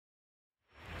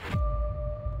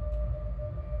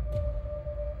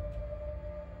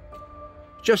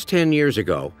Just 10 years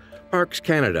ago, Parks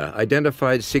Canada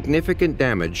identified significant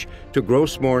damage to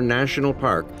Grossmore National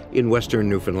Park in western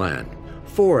Newfoundland.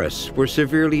 Forests were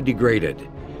severely degraded.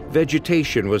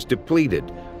 Vegetation was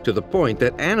depleted to the point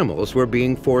that animals were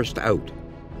being forced out.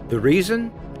 The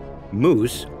reason?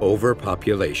 Moose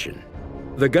overpopulation.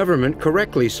 The government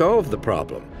correctly solved the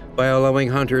problem by allowing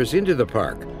hunters into the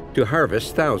park to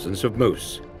harvest thousands of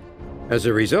moose. As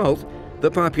a result,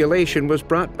 the population was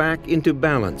brought back into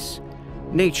balance.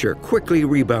 Nature quickly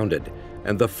rebounded,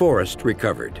 and the forest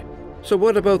recovered. So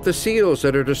what about the seals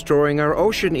that are destroying our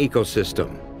ocean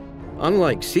ecosystem?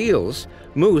 Unlike seals,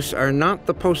 moose are not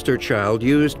the poster child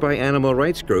used by animal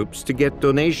rights groups to get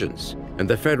donations, and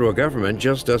the federal government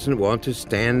just doesn't want to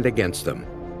stand against them.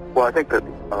 Well, I think that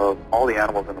all the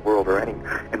animals in the world, or any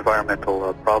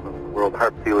environmental problem in the world,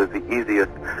 harp seal is the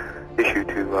easiest issue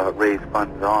to raise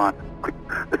funds on.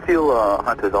 The seal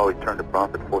hunt has always turned a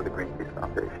profit for the Greenpeace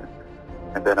Foundation.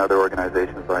 And then other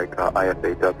organizations like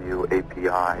IFAW,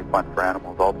 API, Fund for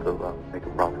Animals also make a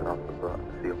profit off of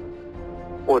the seal.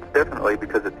 Well, it's definitely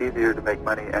because it's easier to make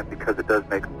money and because it does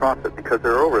make a profit, because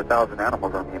there are over 1,000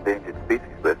 animals on the endangered species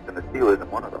list, and the seal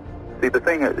isn't one of them. See, the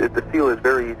thing is, the seal is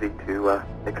very easy to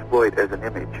exploit as an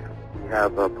image. We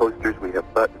have posters, we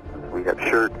have buttons, we have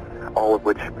shirts, all of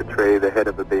which portray the head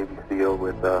of a baby seal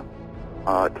with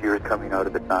tears coming out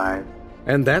of its eyes.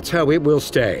 And that's how it will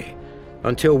stay,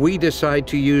 until we decide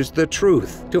to use the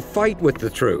truth, to fight with the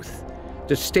truth,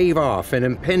 to stave off an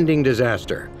impending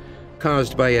disaster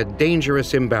caused by a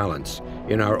dangerous imbalance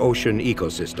in our ocean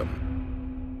ecosystem.